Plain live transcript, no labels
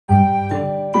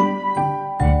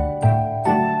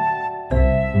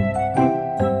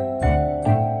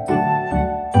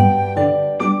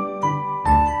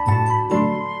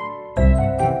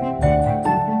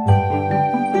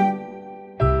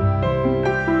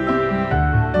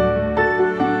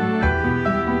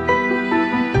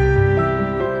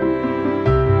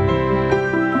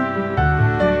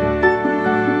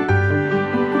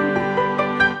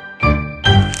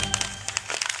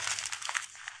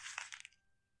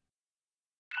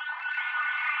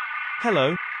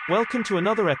Hello, welcome to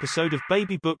another episode of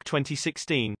Baby Book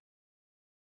 2016.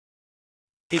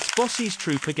 It's Bossy's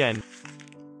troop again.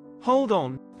 Hold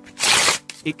on.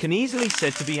 It can easily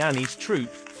said to be Annie's troop,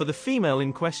 for the female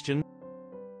in question,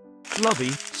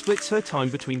 Lovey, splits her time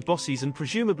between Bossy's and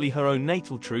presumably her own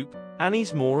natal troop,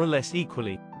 Annie's more or less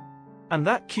equally. And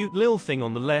that cute little thing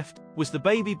on the left, was the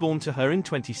baby born to her in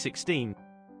 2016.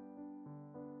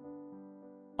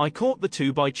 I caught the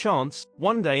two by chance,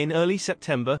 one day in early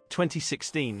September,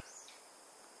 2016.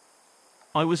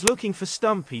 I was looking for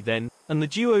Stumpy then, and the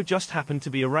duo just happened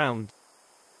to be around.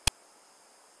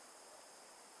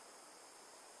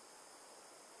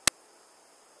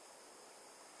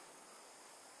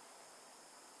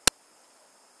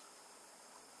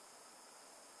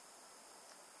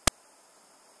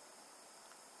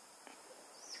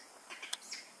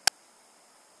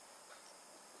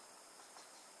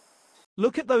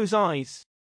 Look at those eyes.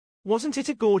 Wasn't it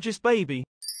a gorgeous baby?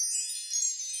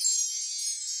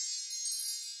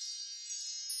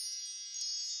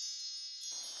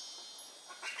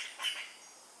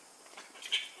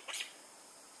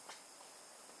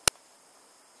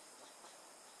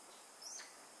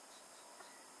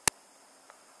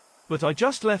 But I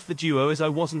just left the duo as I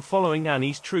wasn't following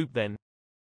Annie's troop then.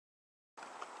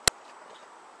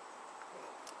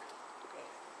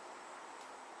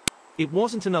 It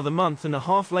wasn't another month and a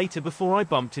half later before I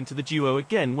bumped into the duo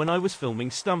again when I was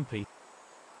filming Stumpy.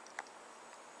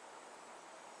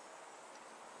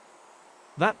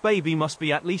 That baby must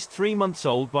be at least 3 months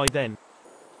old by then.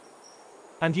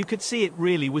 And you could see it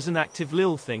really was an active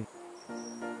lil thing.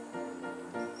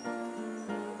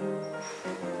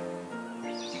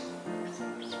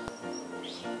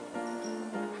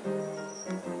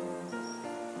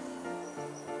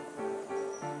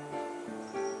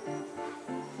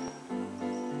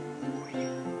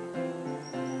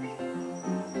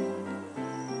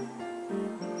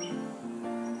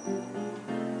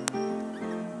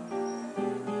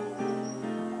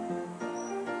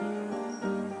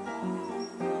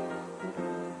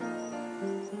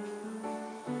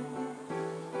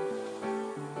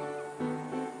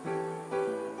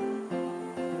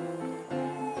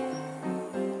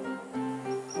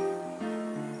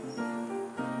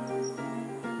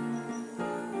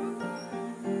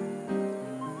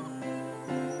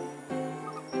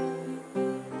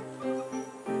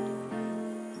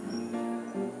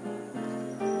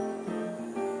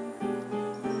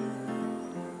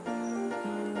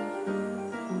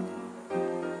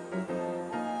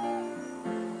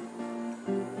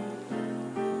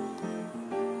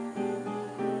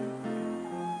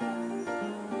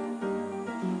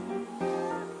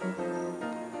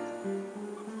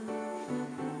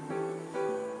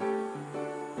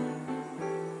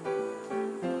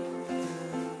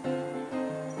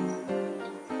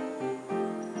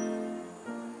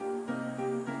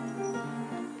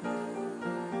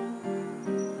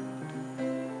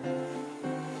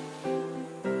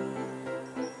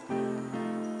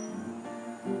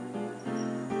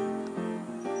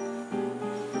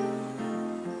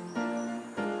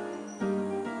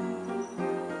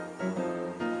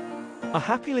 A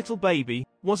happy little baby,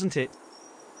 wasn't it?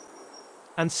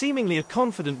 And seemingly a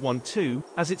confident one too,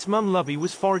 as its mum Lovey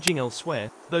was foraging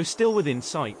elsewhere, though still within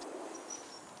sight.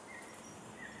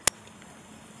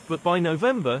 But by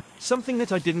November, something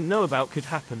that I didn't know about could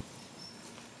happen.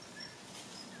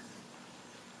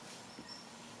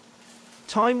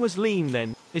 Time was lean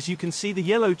then, as you can see the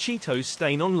yellow Cheetos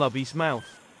stain on Lovey's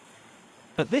mouth.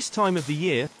 At this time of the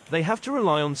year, they have to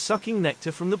rely on sucking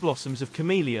nectar from the blossoms of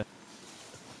camellia.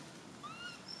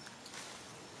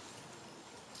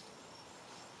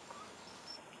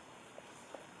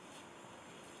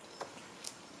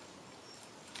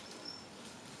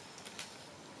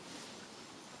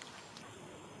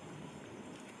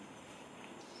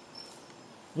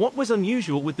 What was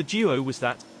unusual with the duo was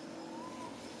that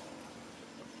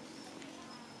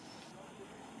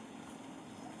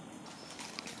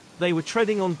they were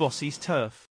treading on Bossy's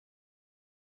turf.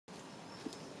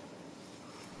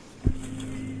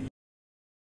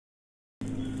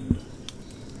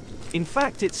 In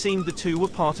fact, it seemed the two were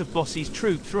part of Bossy's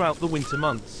troop throughout the winter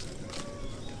months.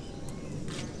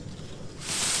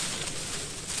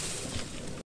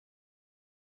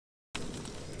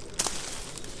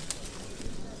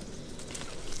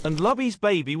 And Lovey's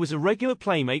baby was a regular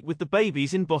playmate with the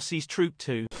babies in Bossy's troop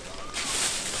too.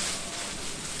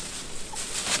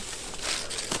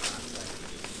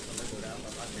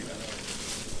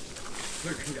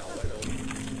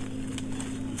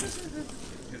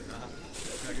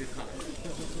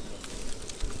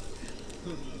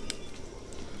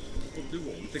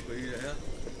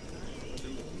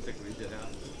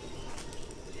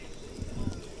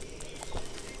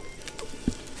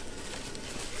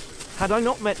 Had I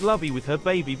not met Lovey with her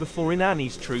baby before in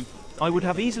Annie's troupe, I would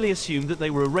have easily assumed that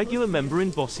they were a regular member in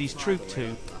Bossy's troupe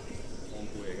too.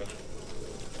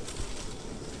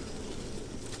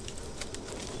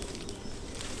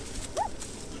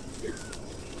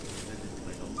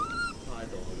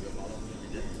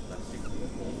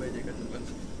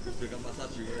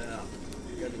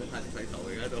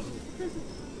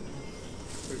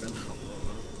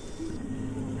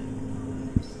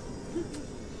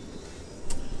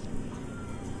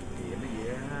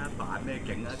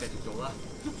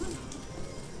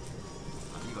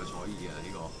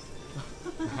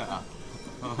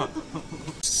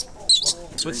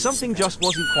 But something just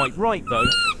wasn't quite right though.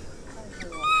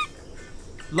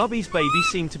 Lovey's baby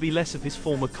seemed to be less of his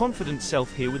former confident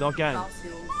self here with our gang.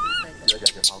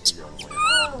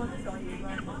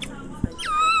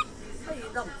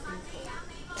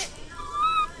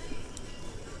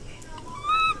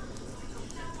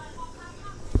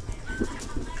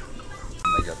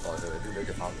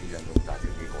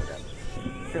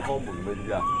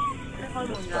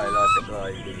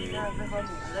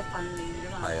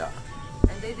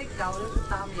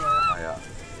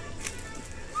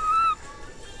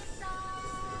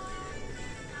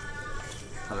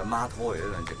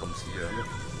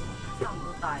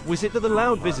 Was it that the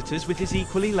loud visitors with his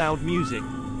equally loud music?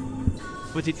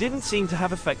 But it didn't seem to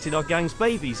have affected our gang's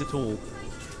babies at all.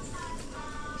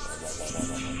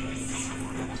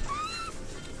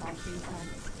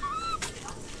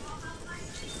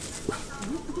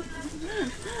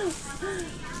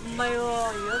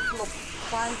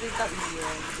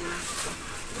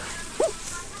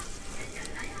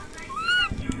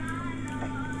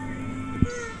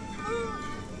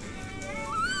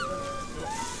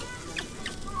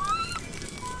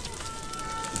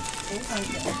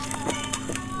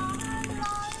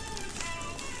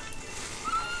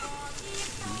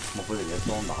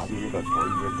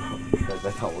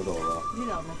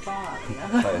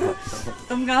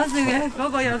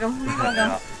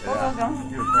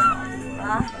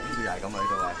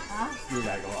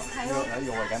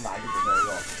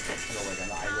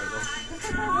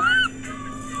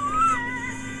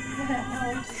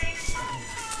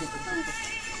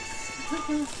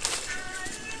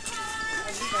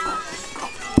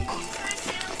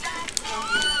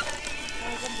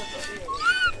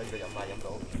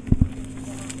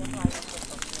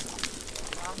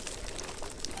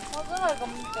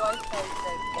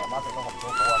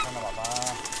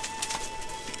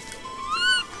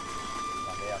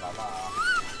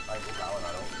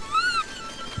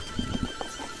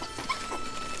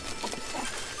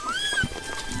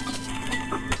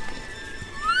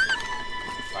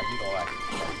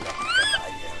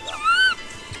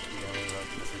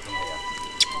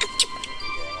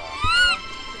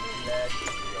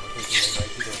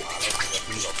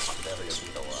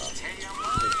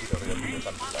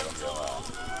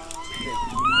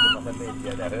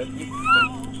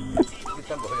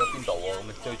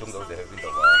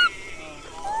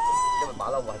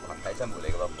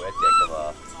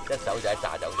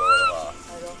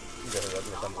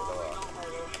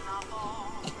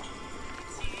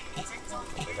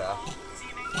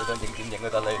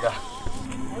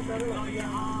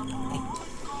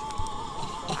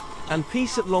 And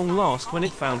peace at long last when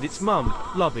it found its mum,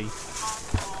 Lovey.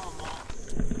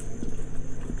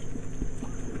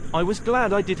 I was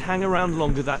glad I did hang around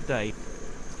longer that day.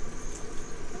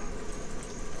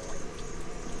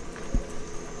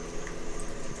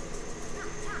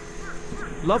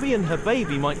 Lovey and her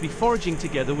baby might be foraging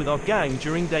together with our gang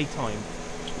during daytime.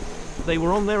 They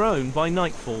were on their own by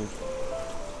nightfall.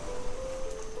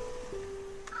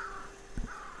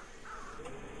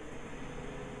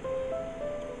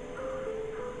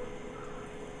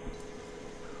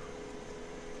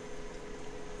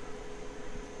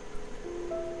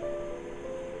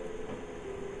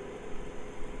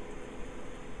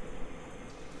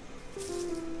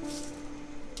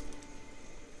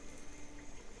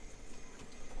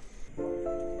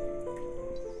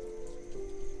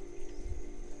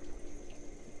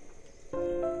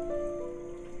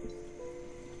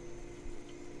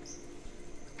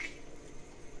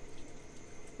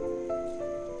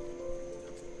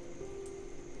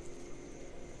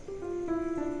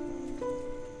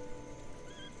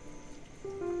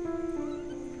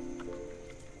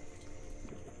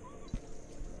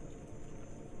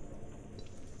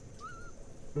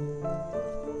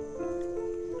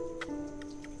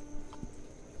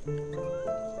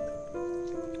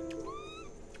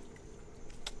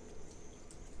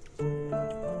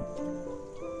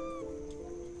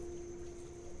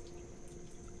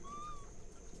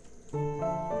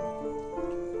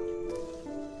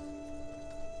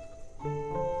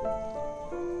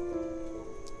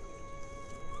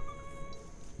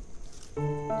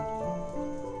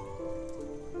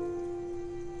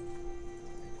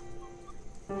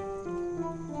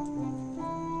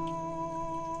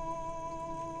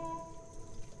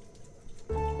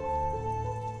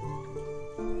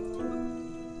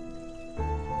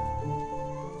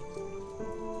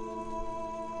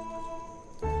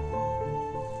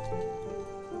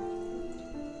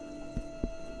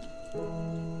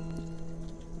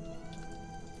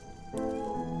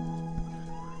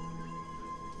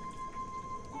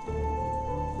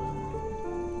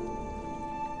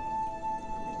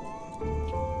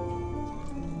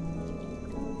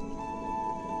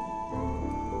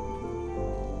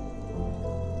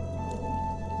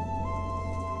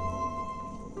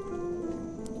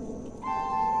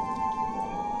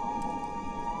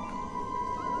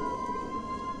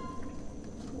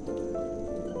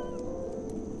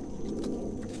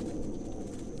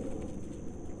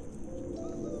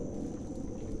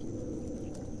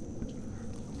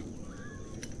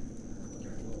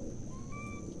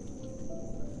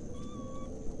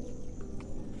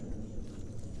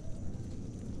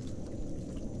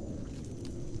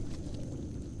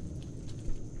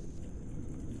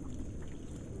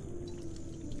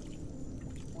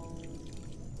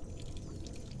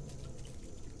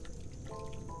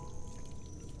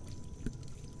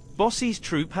 Bossy's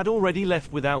troop had already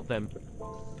left without them.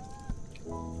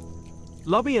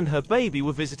 Lubby and her baby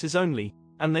were visitors only,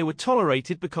 and they were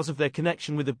tolerated because of their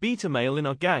connection with a beta male in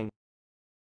our gang,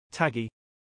 Taggy.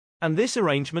 And this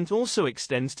arrangement also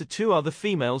extends to 2 other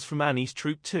females from Annie's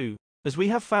troop too, as we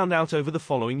have found out over the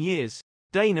following years,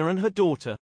 Dana and her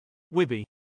daughter, Wibby.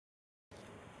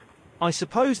 I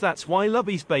suppose that's why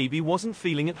Lubby's baby wasn't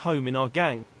feeling at home in our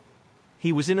gang.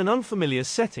 He was in an unfamiliar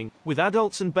setting, with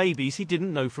adults and babies he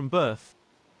didn't know from birth.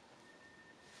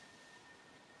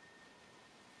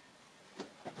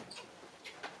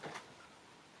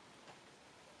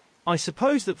 I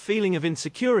suppose that feeling of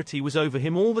insecurity was over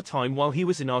him all the time while he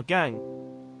was in our gang.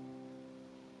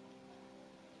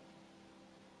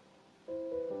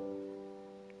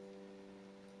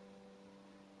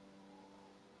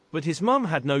 But his mum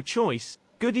had no choice.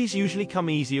 Goodies usually come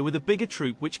easier with a bigger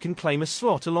troop which can claim a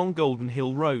slot along Golden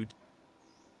Hill Road.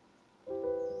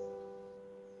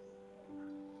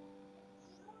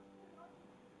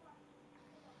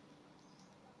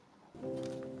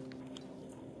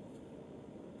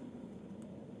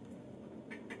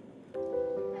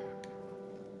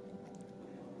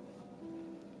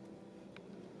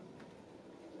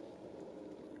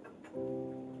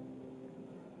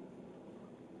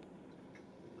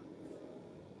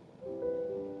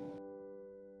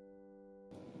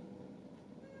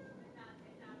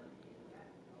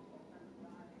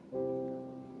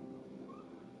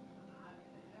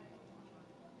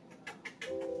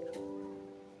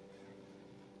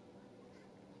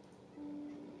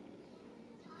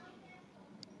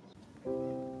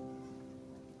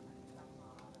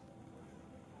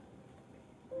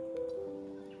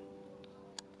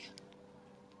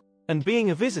 And being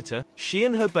a visitor, she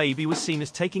and her baby was seen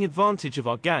as taking advantage of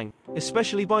our gang,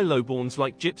 especially by lowborns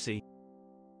like Gypsy.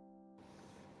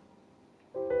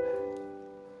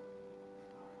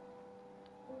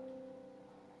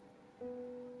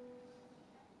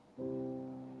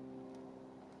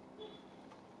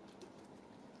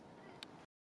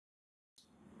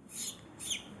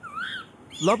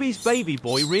 Lubby's baby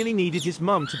boy really needed his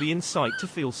mum to be in sight to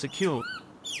feel secure.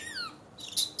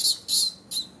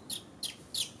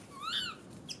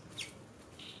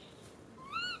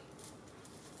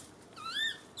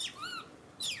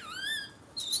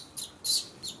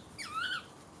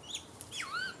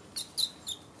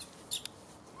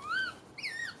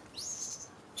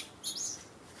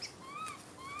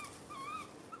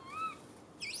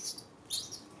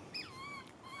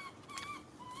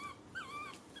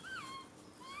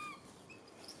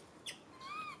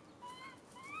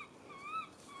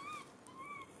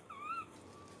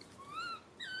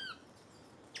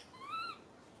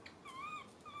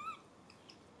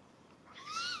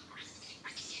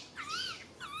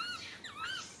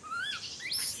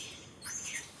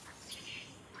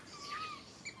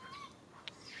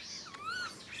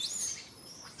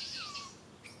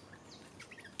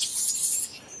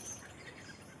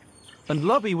 And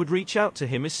Lubby would reach out to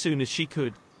him as soon as she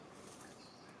could.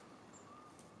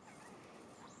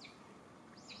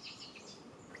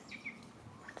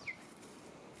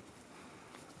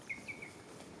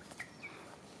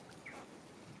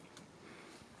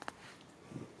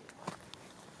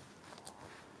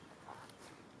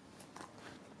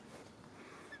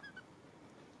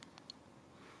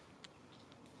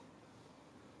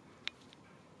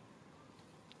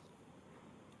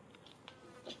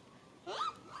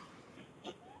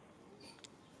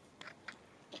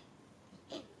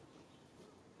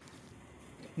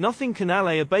 Nothing can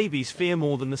allay a baby's fear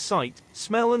more than the sight,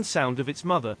 smell and sound of its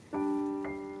mother.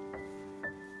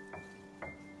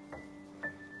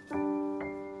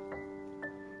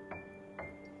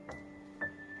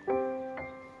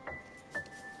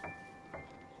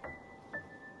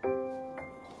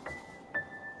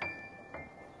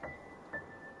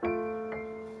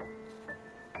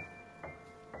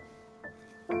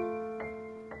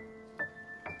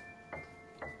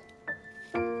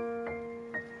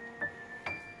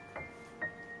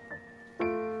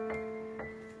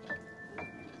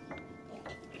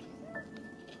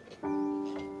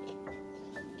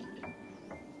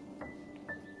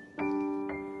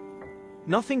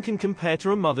 Nothing can compare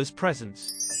to a mother's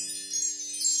presence.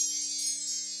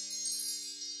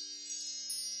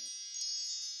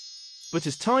 But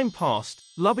as time passed,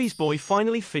 Lubby's boy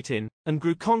finally fit in, and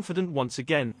grew confident once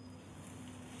again.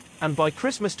 And by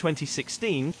Christmas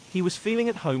 2016, he was feeling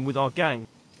at home with our gang.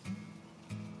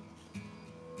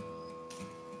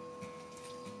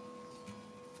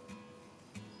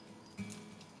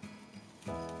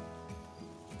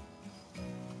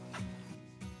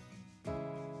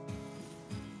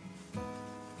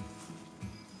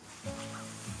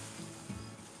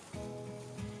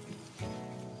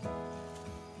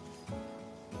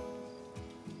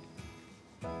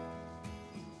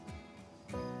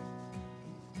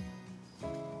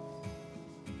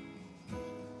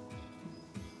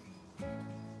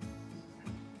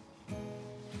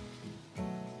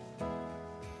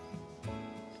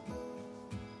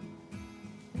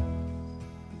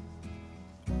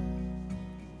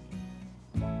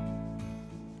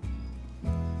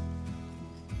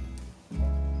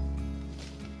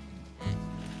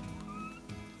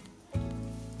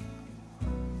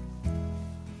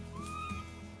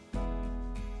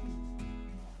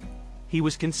 He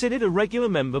was considered a regular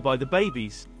member by the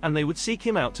babies, and they would seek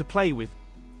him out to play with.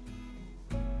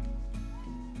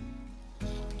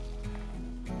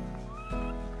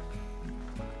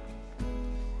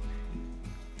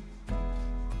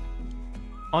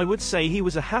 I would say he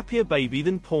was a happier baby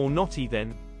than poor Knotty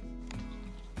then.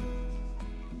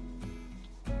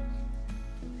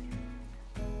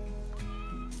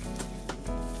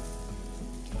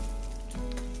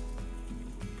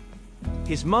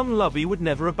 His mum Lubby would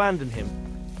never abandon him.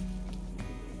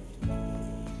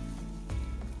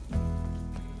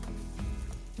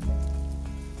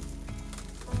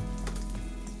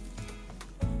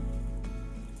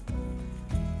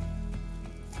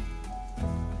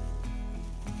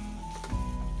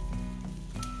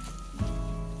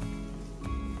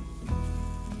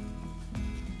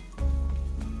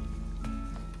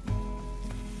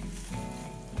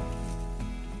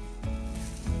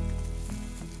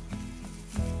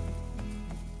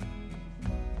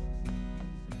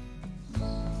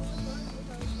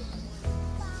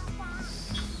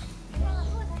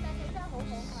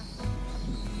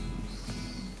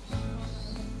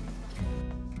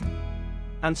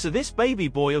 And so this baby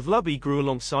boy of Lubby grew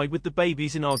alongside with the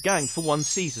babies in our gang for one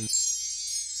season.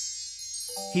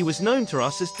 He was known to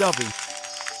us as Dopey.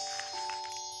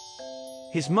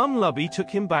 His mum Lubby took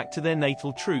him back to their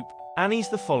natal troop, Annie's,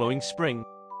 the following spring.